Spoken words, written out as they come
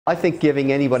I think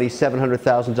giving anybody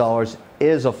 $700,000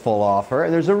 is a full offer,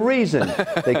 and there's a reason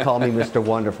they call me Mr.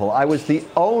 Wonderful. I was the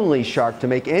only shark to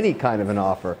make any kind of an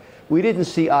offer. We didn't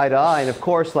see eye to eye, and of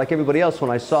course, like everybody else, when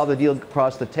I saw the deal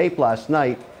across the tape last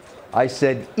night, I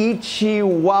said,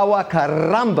 Ichiwawa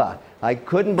caramba. I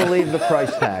couldn't believe the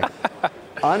price tag.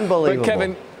 Unbelievable.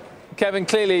 But Kevin,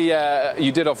 clearly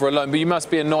you did offer a loan, but you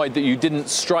must be annoyed that you didn't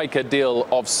strike a deal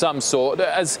of some sort.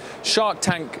 As Shark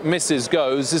Tank misses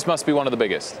goes, this must be one of the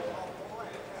biggest.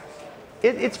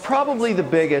 It's probably the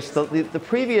biggest. The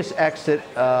previous exit,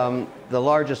 the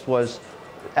largest, was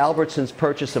Albertson's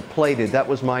purchase of Plated. That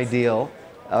was my deal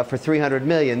for $300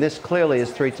 million. This clearly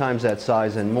is 3 times that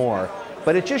size and more.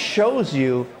 But it just shows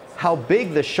you how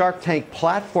big the Shark Tank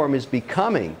platform is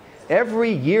becoming.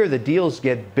 Every year the deals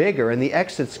get bigger and the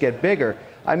exits get bigger.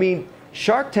 I mean,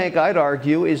 Shark Tank, I'd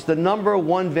argue, is the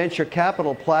 #1 venture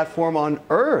capital platform on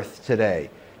earth today.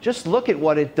 Just look at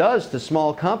what it does to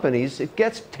small companies. It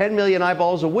gets 10 million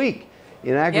eyeballs a week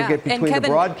in aggregate between the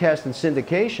broadcast and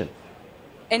syndication.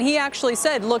 And he actually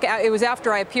said, look, it was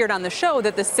after I appeared on the show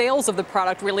that the sales of the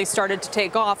product really started to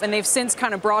take off, and they've since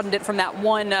kind of broadened it from that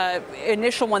one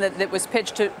initial one that was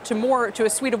pitched to a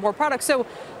suite of more products. So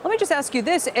let me just ask you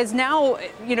this: as now,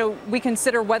 we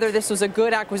consider whether this was a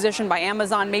good acquisition by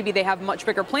Amazon, maybe they have much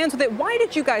bigger plans with it. Why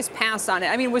did you guys pass on it?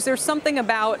 I mean, was there something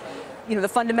about the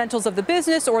fundamentals of the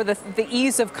business or the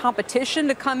ease of competition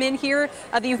to come in here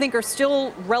that you think are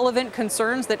still relevant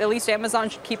concerns that at least Amazon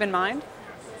should keep in mind?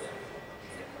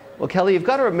 Well, Kelly, you've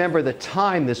got to remember the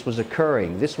time this was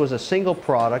occurring. This was a single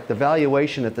product. The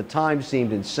valuation at the time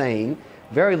seemed insane.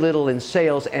 Very little in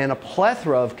sales and a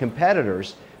plethora of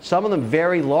competitors, some of them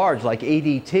very large, like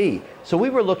ADT. So we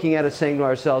were looking at it saying to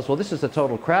ourselves, well, this is a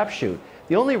total crapshoot.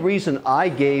 The only reason I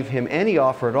gave him any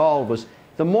offer at all was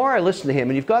the more I listened to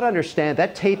him, and you've got to understand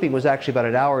that taping was actually about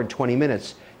 1 hour and 20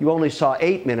 minutes. You only saw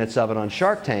 8 minutes of it on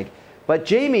Shark Tank. But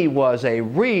Jamie was a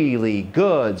really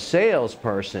good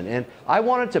salesperson, and I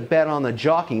wanted to bet on the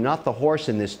jockey, not the horse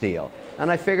in this deal.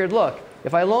 And I figured, look,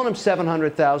 if I loan him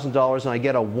 $700,000 and I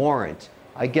get a warrant,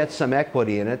 I get some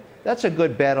equity in it, that's a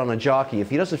good bet on a jockey.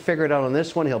 If he doesn't figure it out on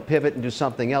this one, he'll pivot and do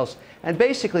something else. And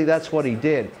basically, that's what he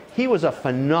did. He was a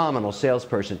phenomenal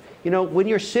salesperson. When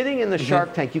you're sitting in the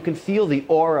Shark Tank, you can feel the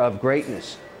aura of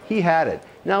greatness. He had it.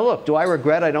 Now, look, do I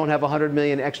regret I don't have $100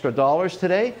 million extra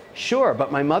today? Sure,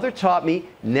 but my mother taught me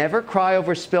never cry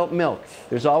over spilt milk.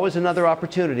 There's always another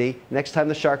opportunity next time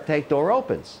the Shark Tank door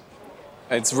opens.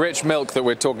 It's rich milk that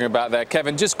we're talking about there.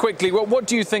 Kevin, just quickly, what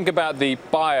do you think about the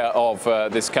buyer of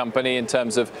this company in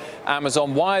terms of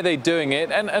Amazon? Why are they doing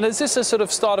it? And is this a sort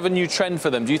of start of a new trend for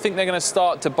them? Do you think they're going to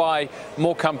start to buy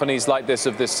more companies like this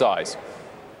of this size?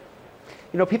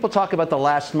 People talk about the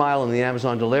last mile in the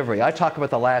Amazon delivery. I talk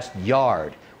about the last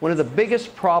yard. One of the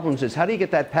biggest problems is how do you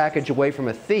get that package away from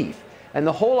a thief? And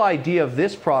the whole idea of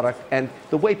this product and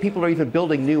the way people are even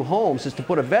building new homes is to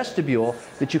put a vestibule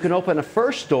that you can open a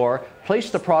first door,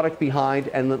 place the product behind,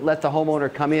 and let the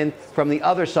homeowner come in from the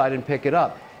other side and pick it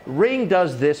up. Ring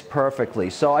does this perfectly.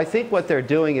 So I think what they're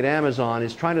doing at Amazon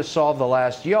is trying to solve the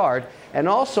last yard. And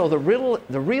also the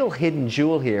real hidden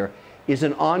jewel here is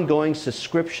an ongoing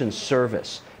subscription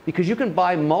service, because you can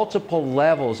buy multiple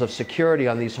levels of security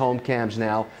on these home cams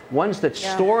now, ones that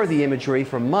store the imagery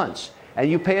for months, and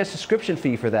you pay a subscription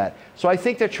fee for that. So I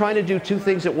think they're trying to do 2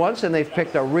 things at once, and they've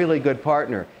picked a really good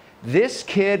partner. This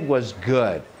kid was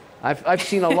good. I've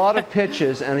seen a lot of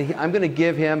pitches, and I'm going to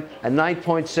give him a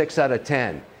 9.6 out of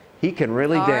 10. He can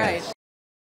really dance. Right.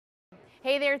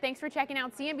 Hey there, thanks for checking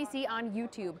out CNBC on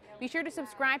YouTube. Be sure to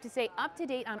subscribe to stay up to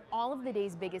date on all of the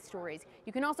day's biggest stories.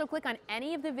 You can also click on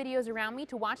any of the videos around me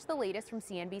to watch the latest from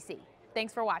CNBC.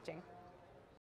 Thanks for watching.